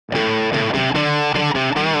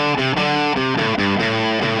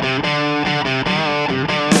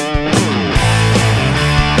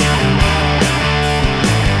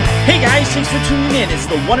tuning in. It's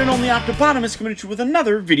the one and only Optibotimus coming at you with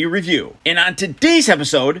another video review. And on today's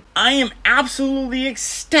episode, I am absolutely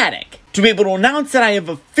ecstatic to be able to announce that I have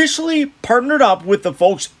officially partnered up with the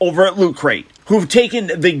folks over at Loot Crate, who've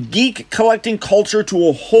taken the geek collecting culture to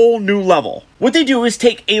a whole new level. What they do is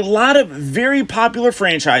take a lot of very popular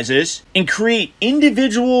franchises and create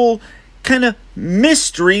individual kind of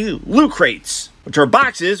mystery loot crates, which are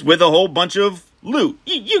boxes with a whole bunch of loot.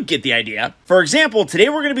 You get the idea. For example, today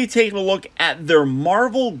we're going to be taking a look at their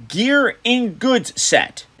Marvel Gear and Goods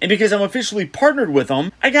set. And because I'm officially partnered with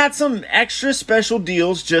them, I got some extra special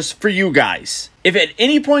deals just for you guys. If at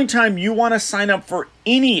any point in time you want to sign up for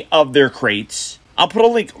any of their crates, I'll put a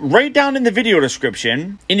link right down in the video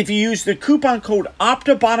description. And if you use the coupon code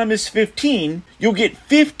OPTIBOTOMUS15, you'll get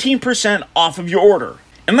 15% off of your order.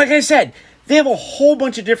 And like I said, they have a whole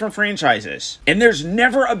bunch of different franchises, and there's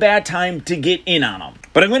never a bad time to get in on them.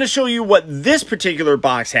 But I'm going to show you what this particular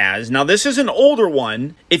box has. Now, this is an older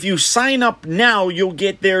one. If you sign up now, you'll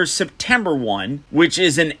get their September one, which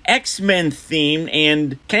is an X-Men theme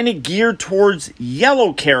and kind of geared towards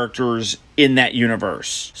yellow characters in that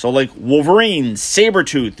universe. So like Wolverine,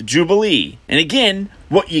 Sabretooth, Jubilee. And again,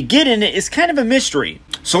 what you get in it is kind of a mystery.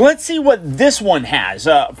 So let's see what this one has.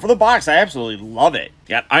 For the box, I absolutely love it.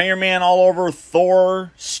 You got Iron Man all over,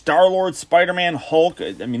 Thor, Star-Lord, Spider-Man, Hulk.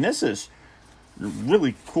 I mean, this is a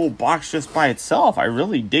really cool box just by itself. I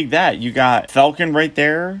really dig that. You got Falcon right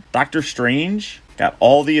there, Doctor Strange. Got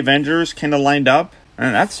all the Avengers kind of lined up.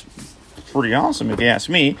 And that's pretty awesome if you ask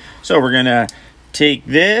me. So we're going to take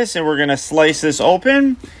this and we're going to slice this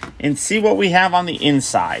open and see what we have on the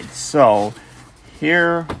inside. So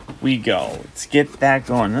here we go. Let's get that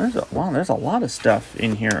going. There's a lot of stuff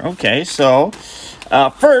in here. Okay, so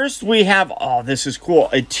first we have, oh, this is cool,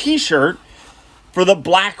 a t-shirt for the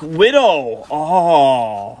Black Widow.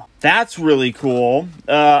 Oh, that's really cool.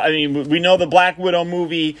 I mean, we know the Black Widow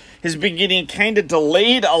movie has been getting kind of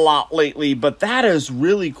delayed a lot lately, but that is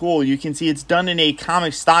really cool. You can see it's done in a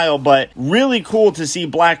comic style, but really cool to see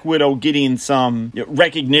Black Widow getting some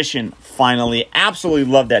recognition finally.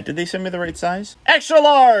 Absolutely love that. Did they send me the right size? Extra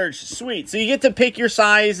large. Sweet. So you get to pick your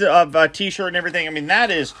size of a t-shirt and everything. I mean,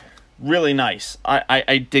 that is really nice.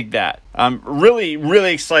 I dig that. I'm really,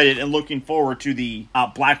 really excited and looking forward to the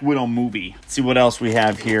Black Widow movie. Let's see what else we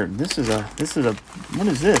have here. What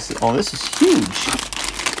is this? Oh, this is huge.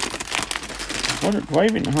 What do I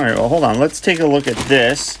even, all right, well, hold on. Let's take a look at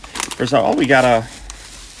this. First of all, we got a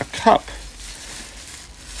cup.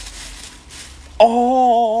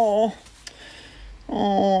 Oh,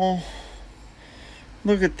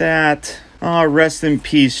 look at that. Oh, rest in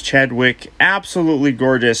peace, Chadwick. Absolutely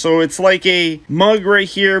gorgeous. So it's like a mug right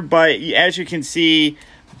here, but as you can see,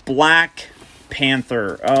 Black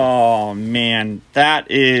Panther. Oh, man. That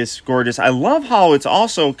is gorgeous. I love how it's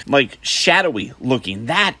also like shadowy looking.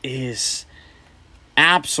 That is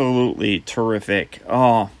absolutely terrific.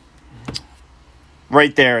 Oh,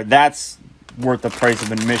 right there. That's worth the price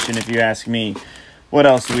of admission if you ask me. What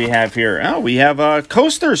else do we have here? Oh, we have a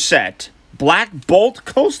coaster set. Black Bolt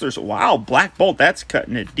coasters. Wow, Black Bolt, that's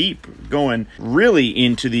cutting it deep, going really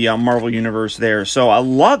into the Marvel universe there. So I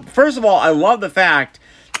love, first of all, I love the fact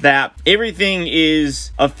that everything is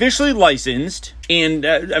officially licensed. And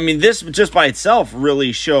I mean, this just by itself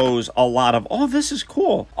really shows a lot of, oh, this is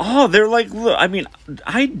cool. Oh, they're like, I mean,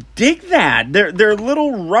 I dig that. They're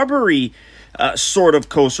little rubbery sort of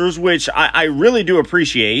coasters, which I really do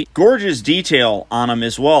appreciate. Gorgeous detail on them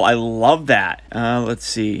as well. I love that. Let's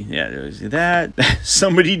see. Yeah, there's that.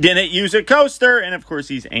 Somebody didn't use a coaster, and of course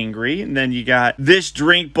he's angry. And then you got this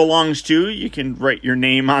drink belongs to. You can write your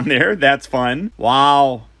name on there. That's fun.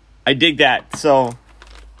 Wow. I dig that. So,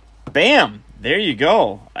 bam. There you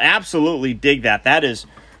go. Absolutely dig that. That is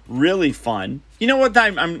really fun. You know what?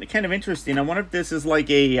 I'm kind of interested. I wonder if this is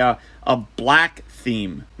like a black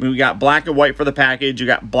theme. I mean, we got black and white for the package. You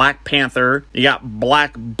got Black Panther. You got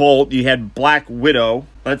Black Bolt. You had Black Widow.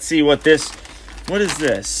 Let's see what is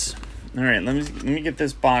this? All right, let me get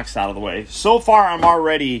this box out of the way. So far, I'm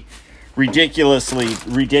already ridiculously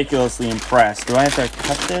impressed. Do I have to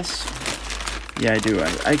cut this? Yeah, I do.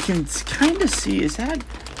 I can kind of see. Is that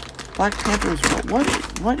Black Panther's?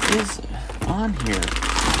 What is on here?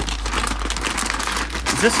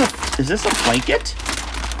 Is this a blanket?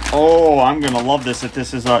 Oh, I'm gonna love this if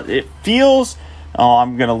this is it feels, oh,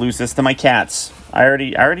 I'm gonna lose this to my cats. I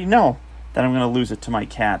already know that I'm gonna lose it to my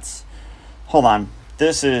cats. Hold on.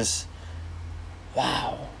 This is,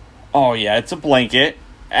 wow. Oh yeah, it's a blanket.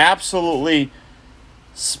 Absolutely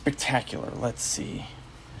spectacular. Let's see.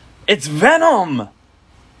 It's Venom!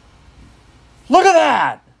 Look at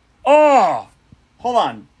that! Oh! Hold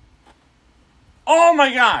on. Oh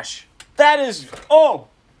my gosh! That is, oh,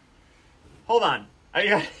 hold on. I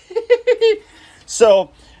got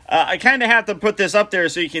so I kind of have to put this up there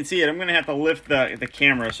so you can see it. I'm going to have to lift the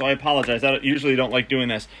camera, so I apologize. I usually don't like doing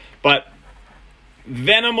this. But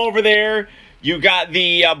Venom over there. You got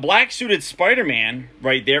the black-suited Spider-Man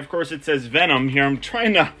right there. Of course, it says Venom here. I'm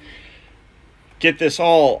trying to get this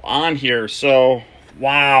all on here. So,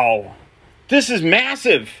 wow. This is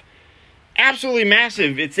massive. Absolutely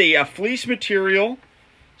massive. It's a fleece material.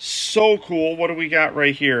 So cool. What do we got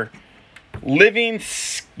right here? Living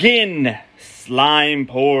skin slime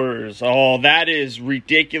pores. Oh, that is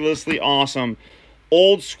ridiculously awesome.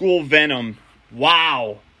 Old school Venom.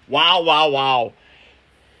 Wow. Wow, wow, wow.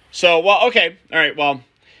 So, well, okay. All right, well,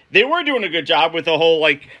 they were doing a good job with the whole,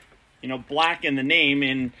 like, you know, black in the name.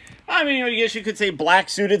 And, I mean, I guess you could say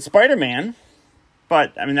black-suited Spider-Man.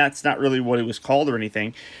 But, I mean, that's not really what it was called or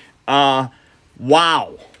anything. Wow.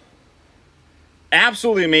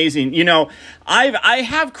 Absolutely amazing. You know, I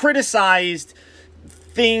have criticized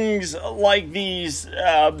things like these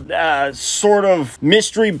sort of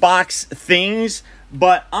mystery box things.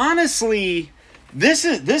 But, honestly, this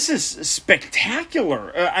is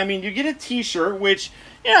spectacular. I mean, you get a t-shirt, which,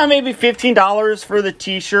 you know, maybe $15 for the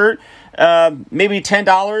t-shirt. Maybe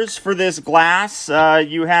 $10 for this glass.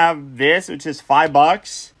 You have this, which is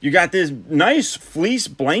 $5. You got this nice fleece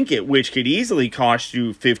blanket, which could easily cost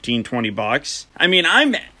you $15-20. I mean,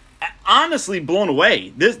 I'm honestly blown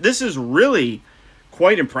away. This is really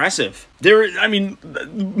quite impressive. I mean,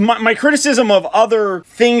 my criticism of other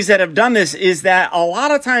things that have done this is that a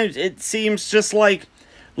lot of times it seems just like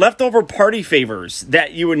leftover party favors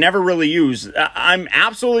that you would never really use. I'm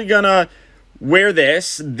absolutely gonna wear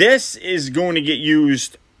this. This is going to get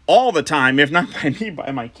used all the time, if not by me,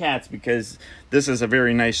 by my cats, because this is a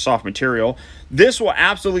very nice soft material. This will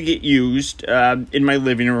absolutely get used in my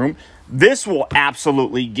living room. This will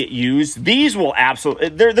absolutely get used. These will absolutely...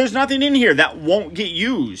 There's nothing in here that won't get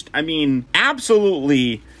used. I mean,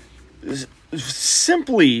 absolutely,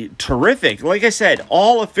 simply terrific. Like I said,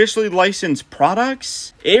 all officially licensed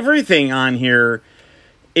products. Everything on here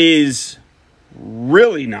is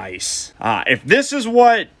really nice. If this is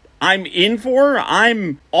what I'm in for,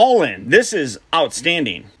 I'm all in. This is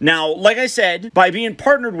outstanding. Now, like I said, by being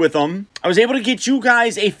partnered with them, I was able to get you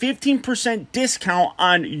guys a 15% discount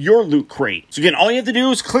on your Loot Crate. So again, all you have to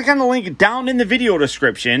do is click on the link down in the video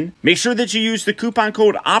description. Make sure that you use the coupon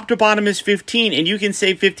code optibotimus15 and you can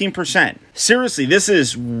save 15%. Seriously, this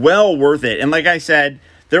is well worth it. And like I said,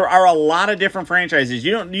 there are a lot of different franchises.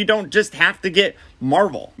 You don't just have to get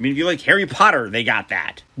Marvel. I mean, if you like Harry Potter, they got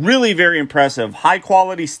that. Really very impressive. High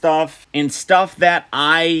quality stuff and stuff that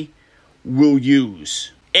I will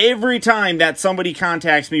use. Every time that somebody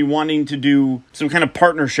contacts me wanting to do some kind of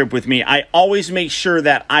partnership with me, I always make sure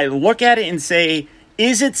that I look at it and say,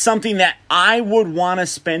 is it something that I would want to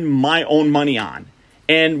spend my own money on?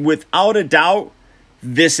 And without a doubt,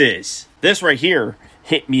 this is. This right here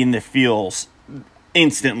hit me in the feels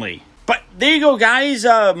instantly. But there you go, guys.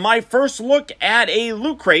 My first look at a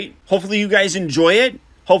Loot Crate. Hopefully you guys enjoy it.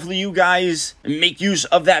 Hopefully you guys make use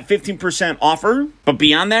of that 15% offer. But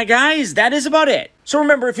beyond that, guys, that is about it. So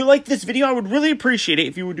remember, if you liked this video, I would really appreciate it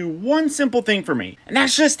if you would do one simple thing for me. And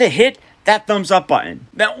that's just to hit that thumbs up button.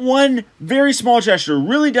 That one very small gesture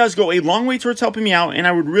really does go a long way towards helping me out, and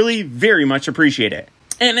I would really very much appreciate it.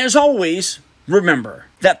 And as always, remember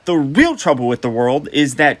that the real trouble with the world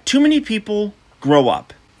is that too many people grow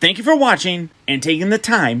up. Thank you for watching and taking the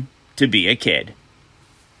time to be a kid.